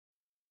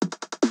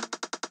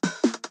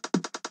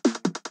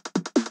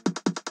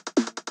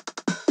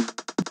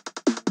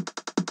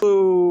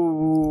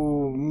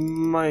Hello,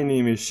 my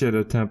name is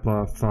Shadow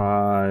Templar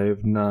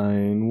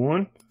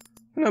 591,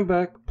 and I'm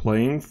back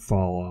playing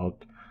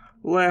Fallout.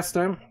 Last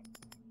time,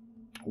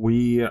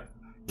 we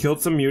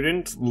killed some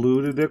mutants,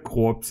 looted their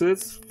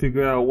corpses,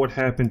 figured out what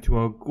happened to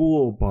our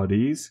ghoul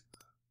buddies.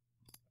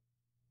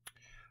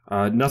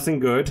 Nothing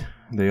good.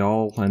 They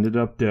all ended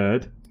up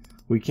dead.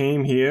 We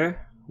came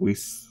here, we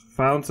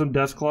found some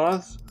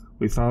Deathclaws,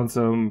 we found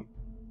some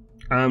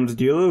arms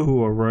dealer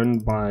who are run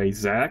by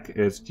Zack.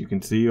 As you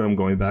can see, I'm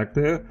going back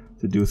there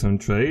to do some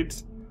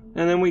trades.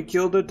 And then we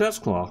killed the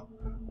Deathclaw.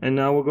 And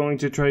now we're going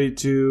to try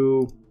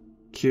to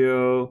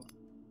kill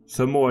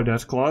some more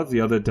Deathclaws,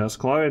 the other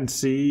Deathclaw, and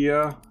see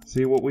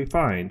what we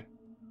find.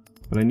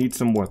 But I need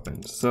some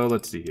weapons. So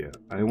let's see here.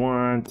 I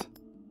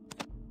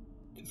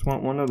just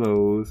want one of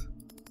those.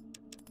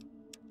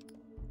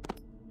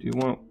 Do you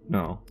want,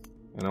 no,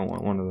 I don't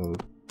want one of those.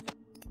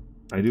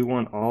 I do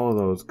want all of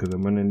those because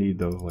I'm going to need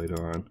those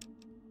later on.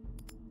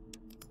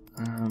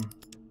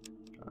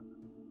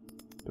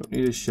 Don't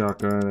need a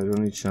shotgun. I don't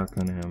need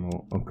shotgun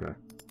ammo. Okay.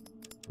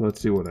 So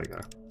let's see what I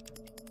got.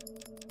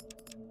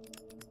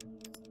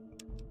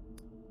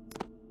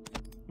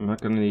 I'm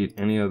not gonna need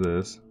any of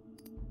this.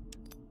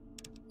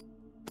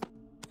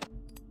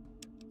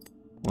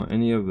 Want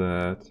any of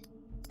that.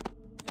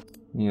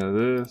 Any of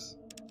this.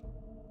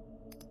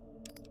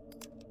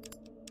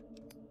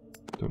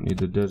 Don't need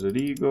the Desert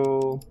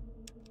Eagle.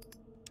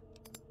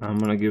 I'm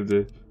gonna give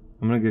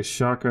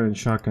shotgun and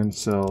shotgun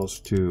cells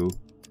to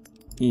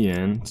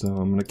Ian, so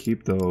I'm gonna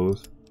keep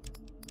those.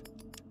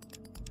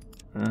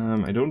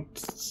 I don't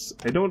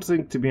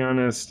think, to be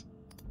honest,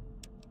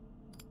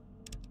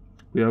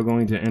 we are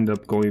going to end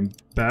up going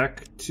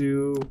back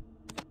to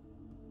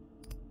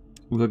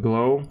the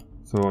glow,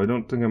 so I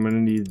don't think I'm gonna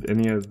need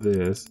any of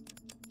this.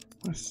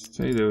 Let's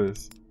say there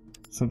was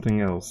something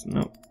else.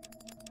 Nope.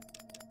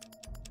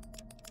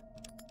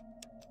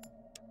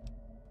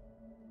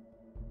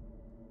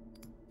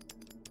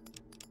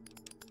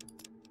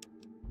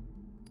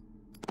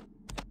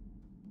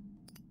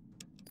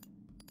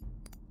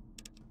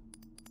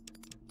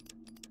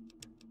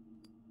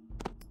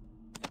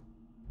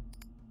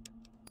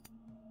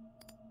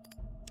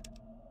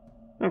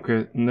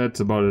 Okay, and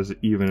that's about as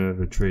even of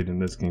a trade in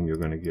this game you're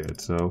gonna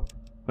get, so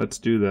let's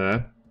do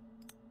that.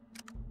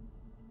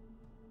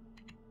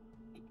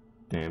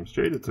 Damn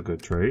straight, it's a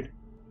good trade.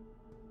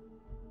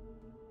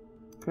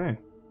 Okay,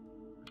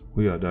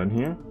 we are done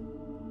here.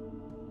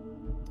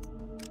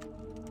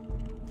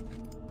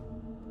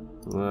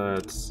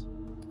 Let's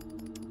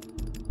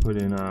put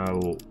in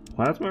our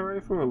plasma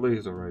rifle or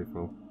laser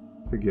rifle?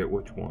 Forget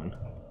which one.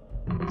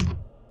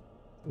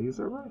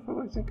 Laser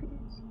rifle, I think it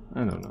is.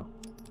 I don't know.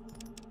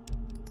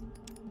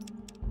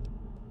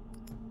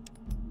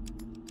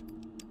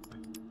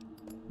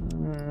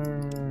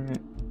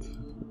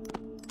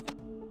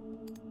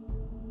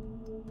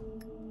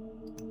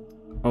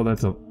 Oh,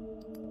 that's a...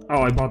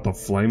 Oh, I bought the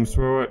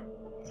flamethrower.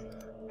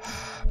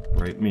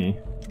 Right, me.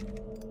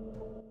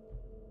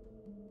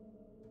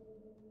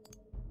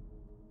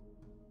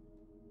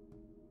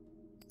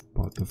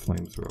 Bought the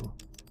flamethrower.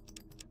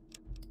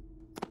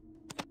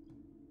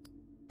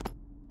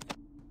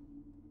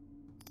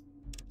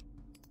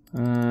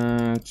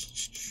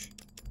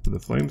 For the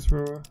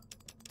flamethrower.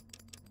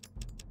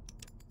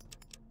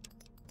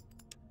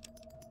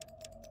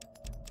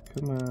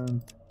 Come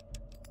on.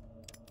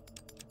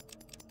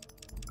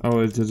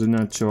 Oh, does it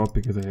not show up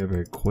because I have it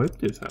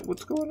equipped? Is that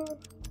what's going on?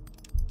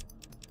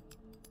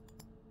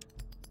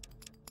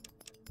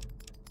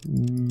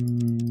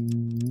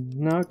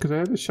 No, because I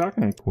had the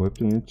shotgun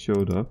equipped and it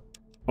showed up.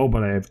 Oh,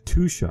 but I have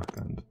two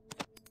shotguns.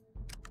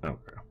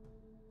 Okay.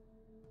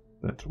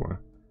 That's why.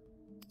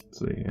 Let's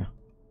see here.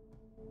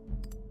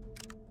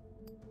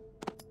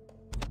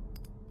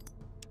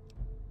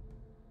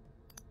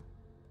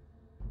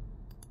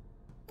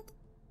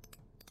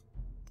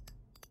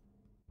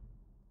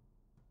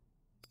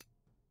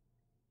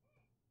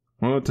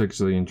 Well, it's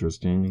actually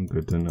interesting and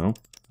good to know.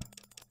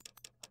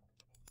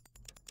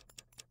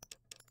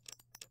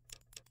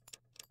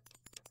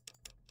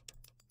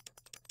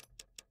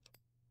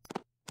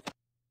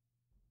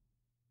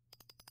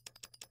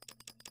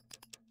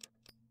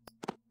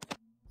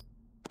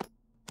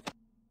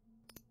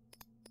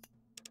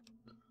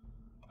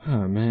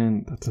 Oh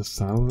man, that's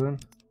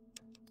 1,000?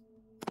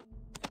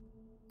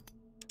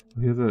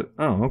 Here's a...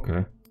 Oh,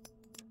 okay.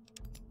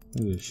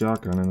 There's a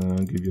shotgun and then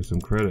I'll give you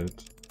some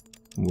credits.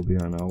 We'll be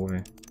on our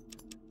way.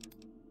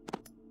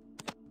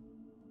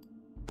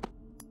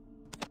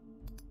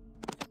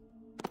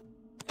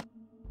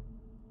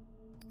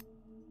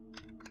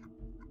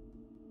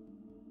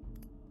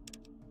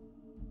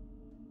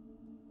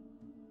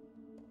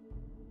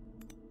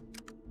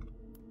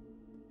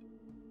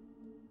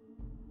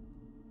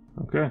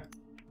 Okay,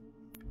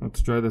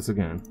 let's try this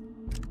again.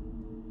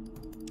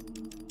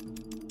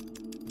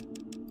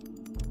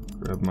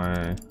 Grab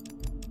my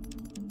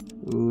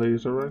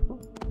laser rifle.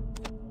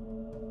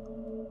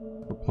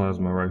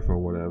 Plasma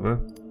rifle, whatever.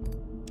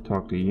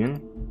 Talk to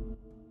Ian.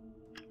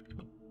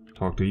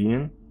 Talk to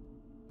Ian.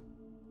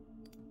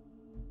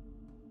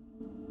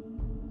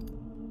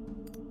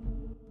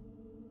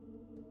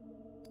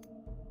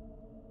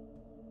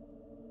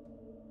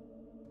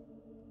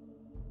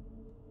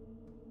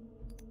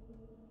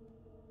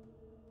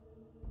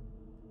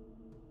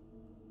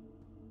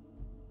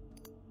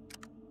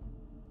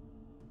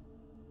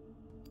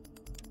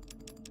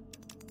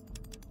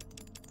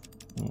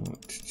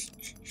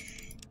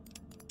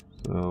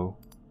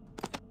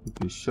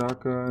 the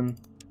shotgun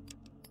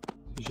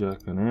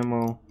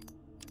ammo.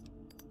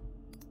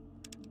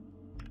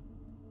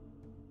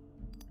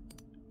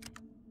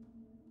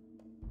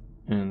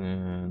 And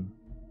then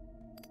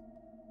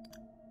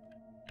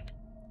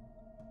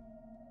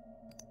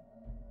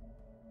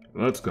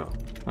let's go.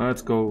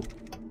 Let's go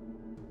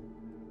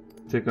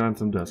take on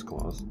some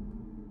Deathclaws.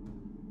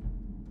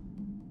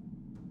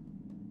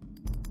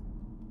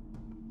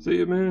 See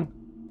you, man.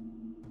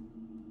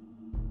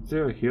 Is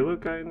there a healer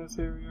guy in this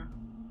area?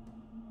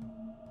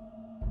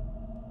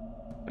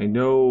 I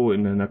know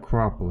in the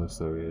necropolis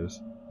there is.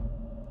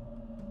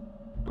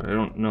 But I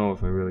don't know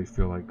if I really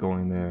feel like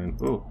going there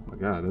and oh my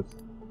god, it's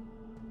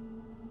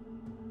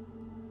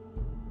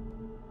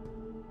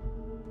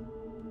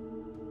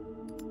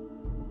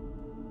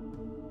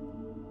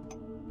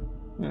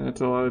yeah,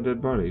 that's a lot of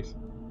dead bodies.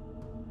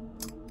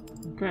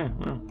 Okay,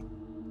 well.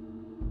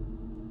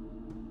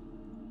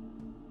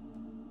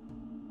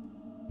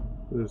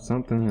 There's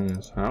something in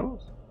his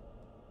house?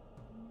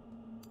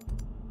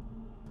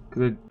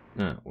 Cause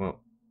well.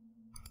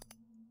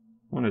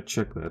 I want to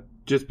check that.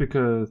 Just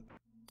because.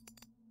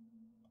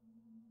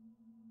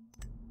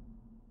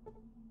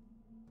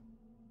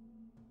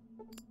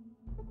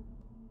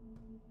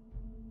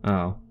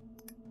 Oh.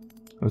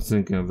 I was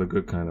thinking of the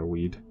good kind of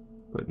weed.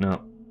 But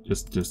no.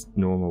 Just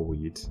normal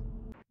weeds.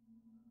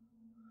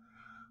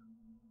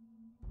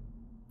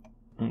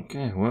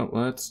 Okay, well,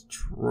 let's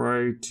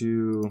try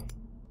to...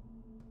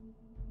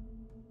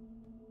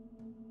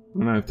 I'm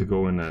gonna have to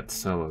go in that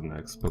cellar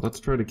next, but let's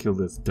try to kill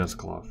this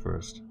Deathclaw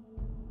first.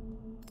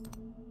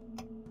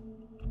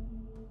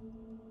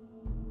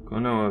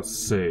 Gonna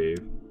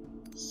save,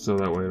 so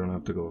that way I don't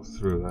have to go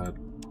through that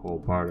whole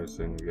barter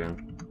thing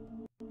again.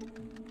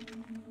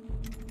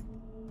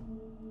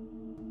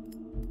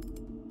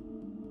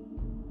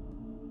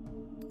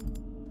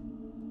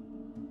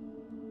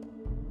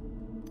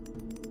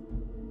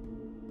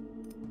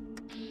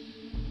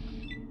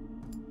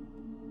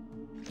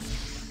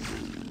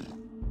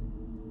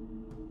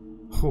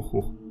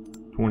 Oh,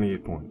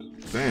 28 points.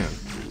 Damn.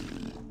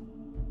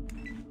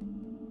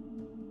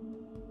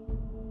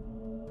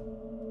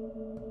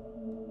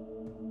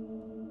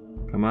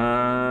 Come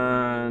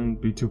on,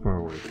 be too far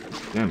away.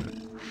 Damn it.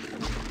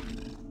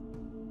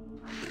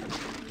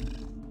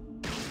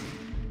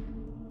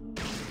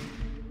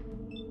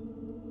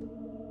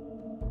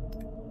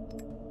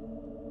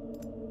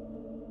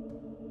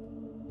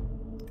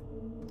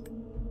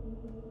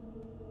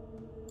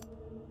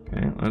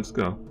 Okay, let's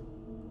go.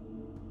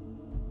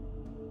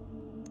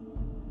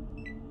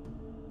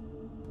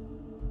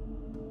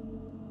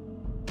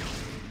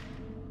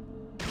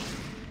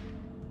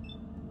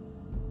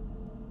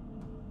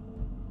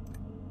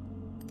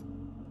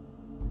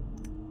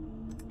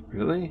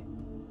 Really?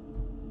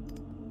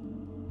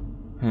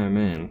 Oh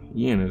man,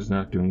 Ian is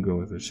not doing good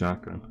with a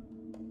shotgun.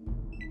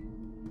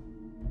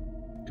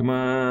 Come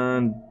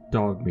on,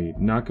 dog meat.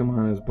 Knock him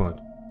on his butt.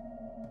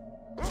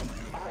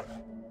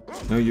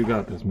 No, you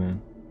got this,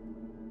 man.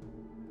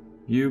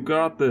 You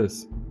got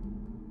this.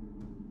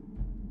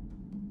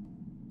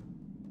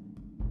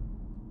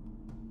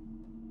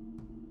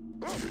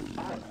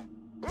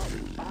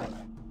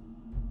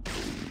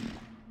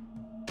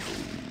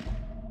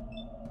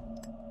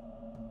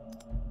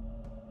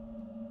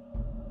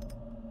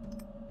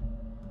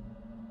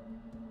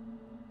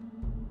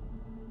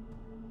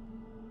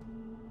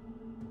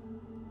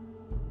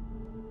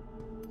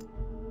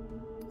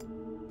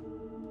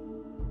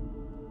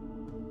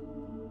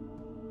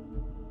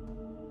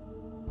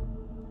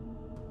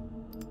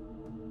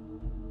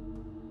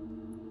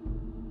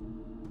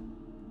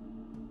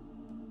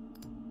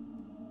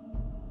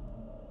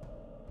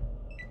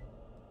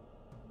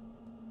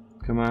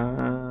 Come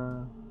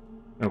on.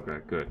 Okay,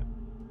 good.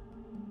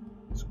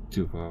 It's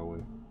too far away.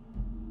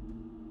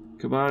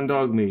 Come on,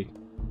 dog meat.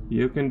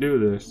 You can do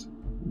this.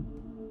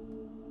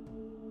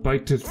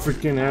 Bite his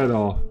freaking head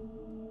off.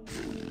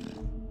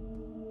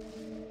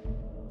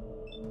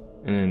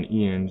 And then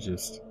Ian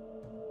just...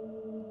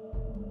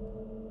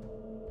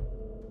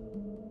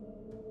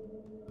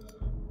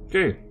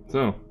 Okay,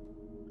 so.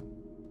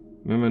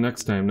 Remember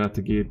next time not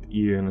to get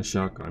Ian a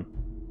shotgun.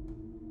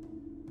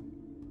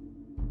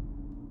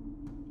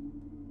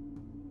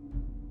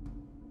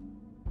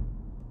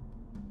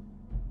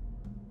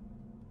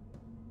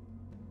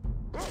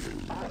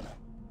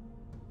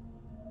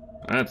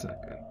 That's not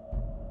good.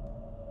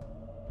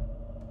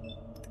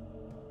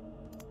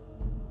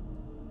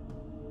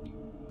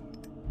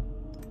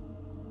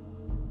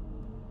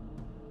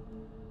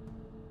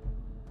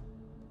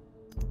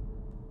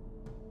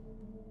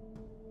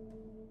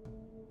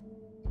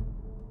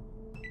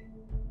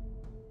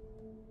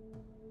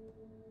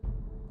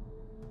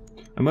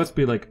 I must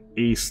be like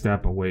a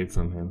step away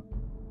from him.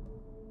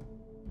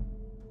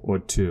 Or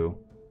two.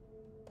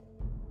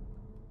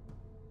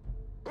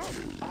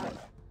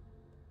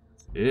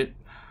 It.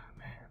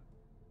 Man.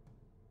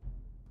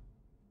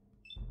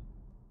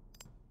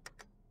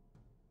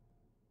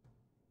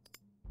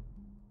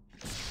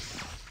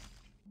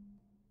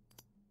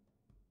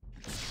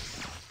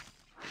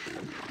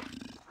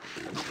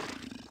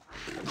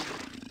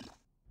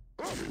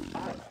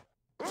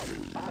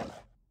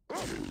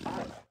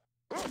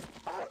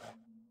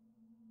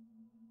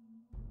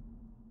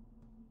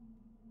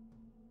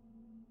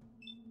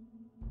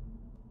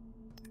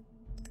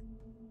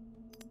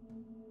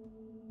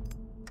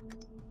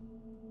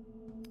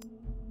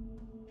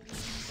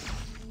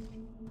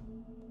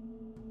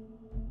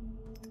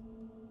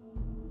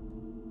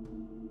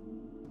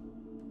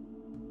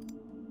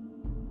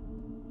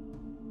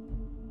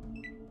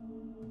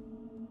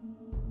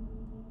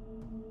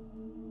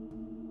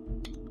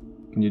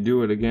 Can you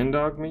do it again,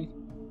 dog meat?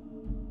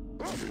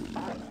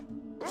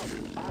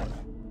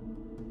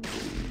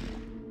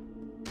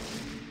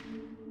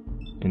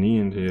 And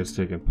Ian here is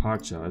taking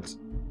pot shots.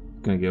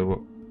 Gonna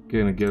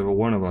get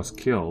one of us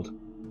killed.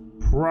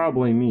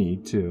 Probably me,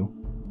 too.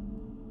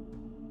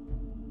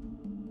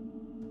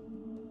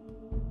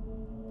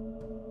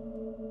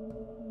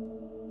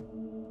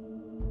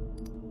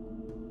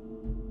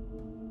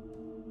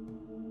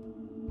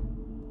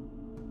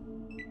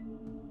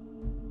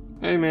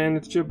 Hey man,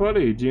 it's your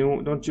buddy.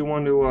 Don't you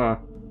want to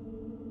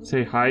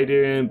say hi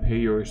to him, pay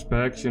your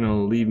respects, you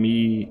know, leave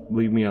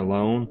me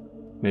alone,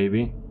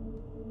 maybe?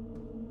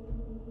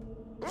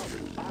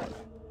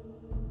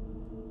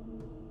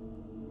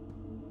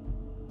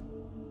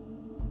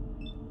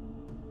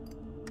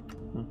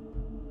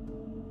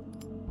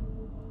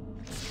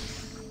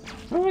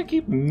 Why do I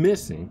keep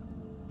missing?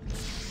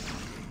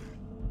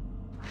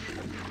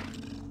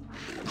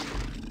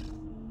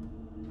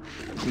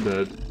 I'm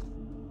dead.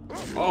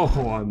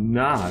 Oh, I'm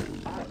not.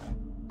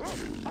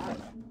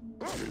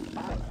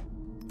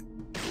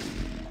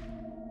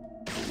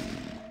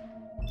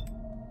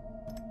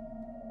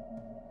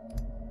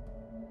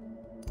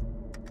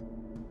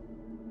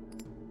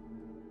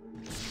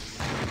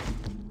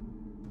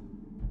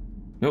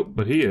 Nope,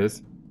 but he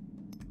is.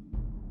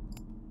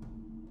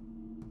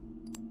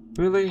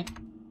 Really?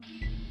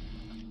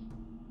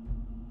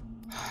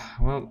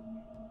 Well,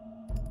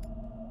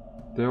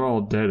 they're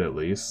all dead at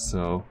least,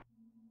 so...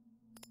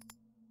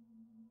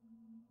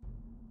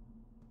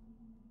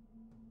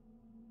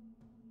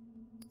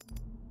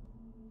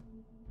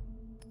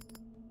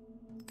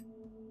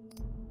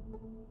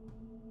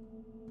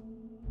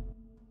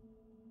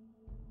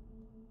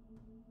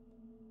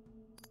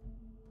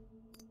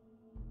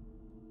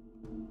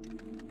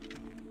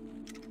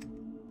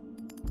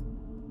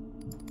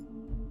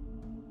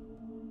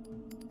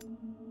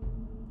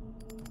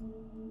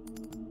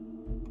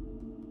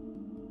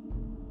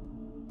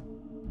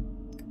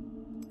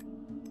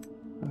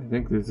 I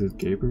think this is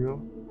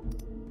Gabriel.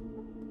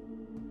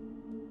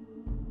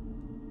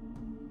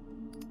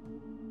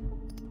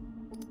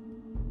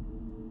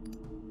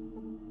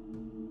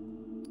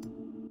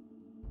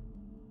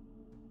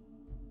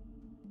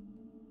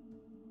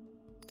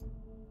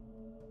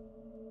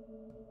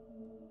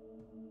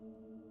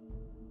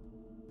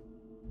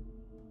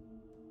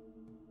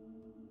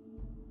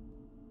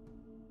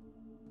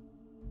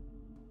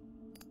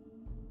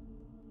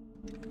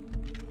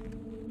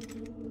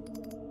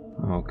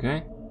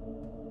 Okay.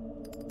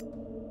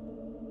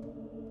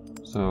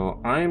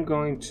 So I'm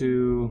going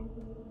to,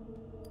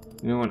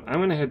 you know what? I'm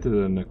gonna head to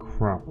the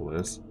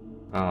necropolis.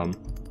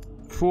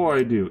 Before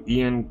I do,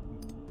 Ian,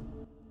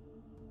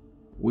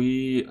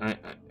 we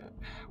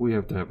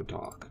have to have a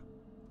talk.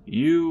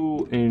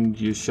 You and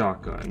your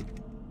shotgun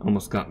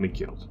almost got me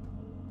killed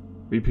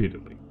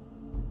repeatedly.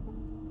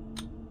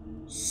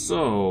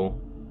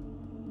 So,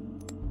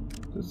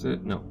 is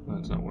it? No,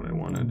 that's not what I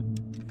wanted.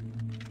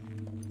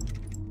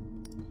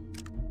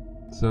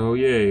 So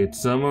yay,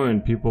 it's summer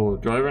and people are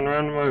driving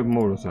around on my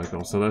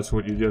motorcycle, so that's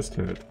what you just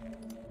heard.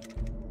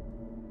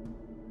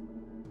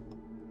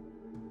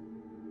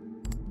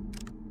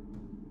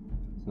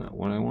 It's not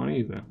what I want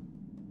either.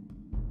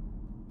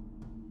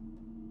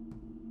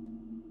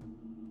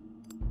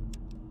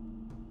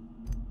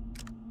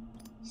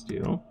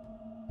 Steal.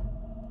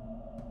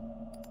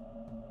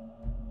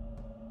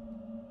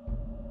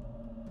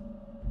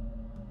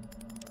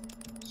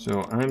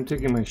 So I'm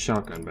taking my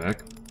shotgun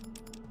back.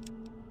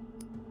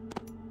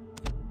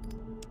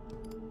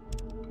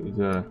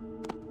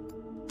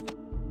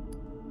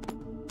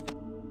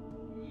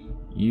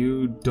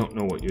 You don't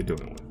know what you're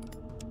doing with.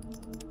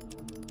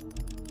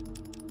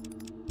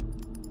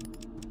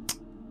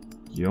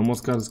 You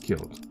almost got us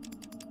killed.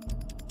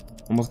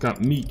 Almost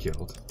got me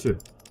killed, too.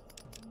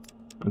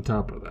 On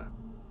top of that.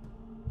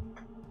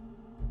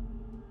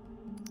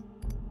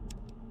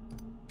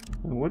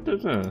 And what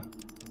does a...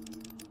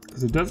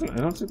 Because it doesn't... I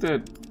don't think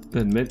that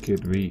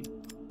medkit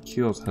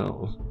kills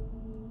health.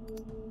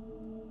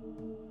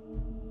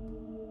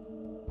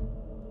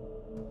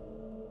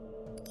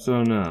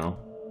 So now...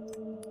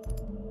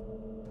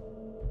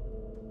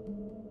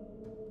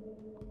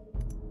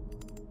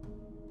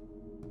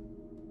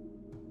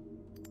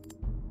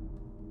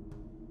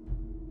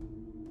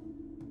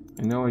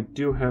 I know I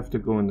do have to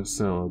go in the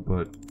cellar,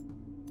 but...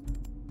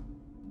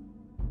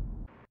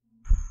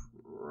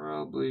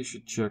 Probably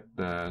should check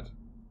that.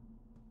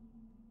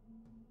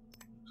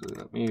 So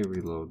let me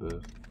reload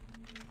this.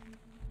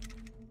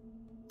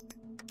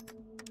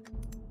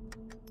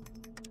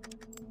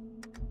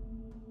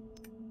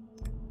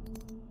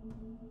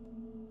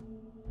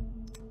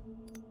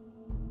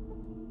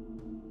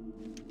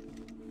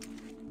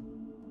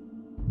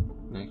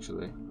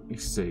 Actually, let me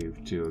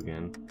save too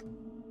again.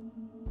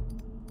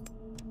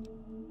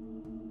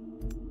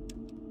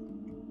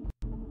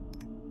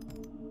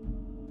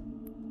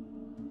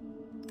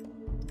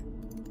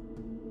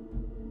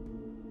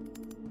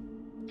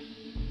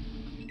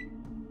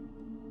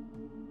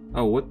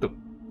 Oh, what the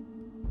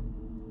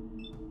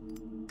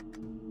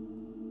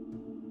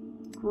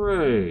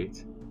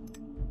Great.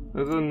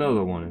 There's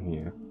another one in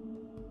here.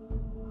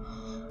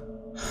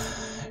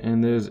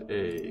 And there's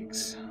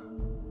eggs.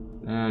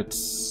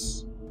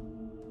 That's...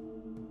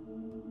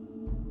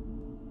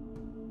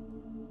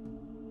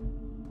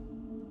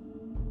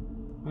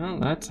 Well,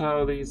 that's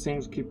how these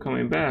things keep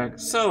coming back.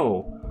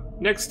 So,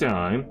 next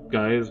time,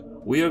 guys,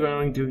 we are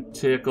going to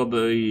tackle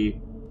the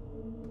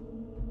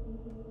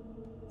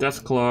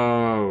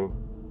Deathclaw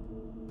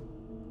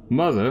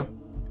mother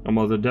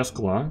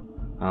Deathclaw.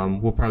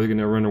 We're probably going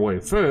to run away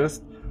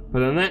first.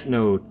 But on that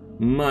note,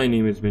 my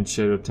name has been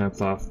Shadow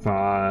Templar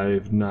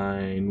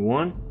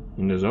 591,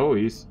 and as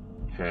always,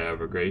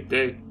 have a great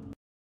day.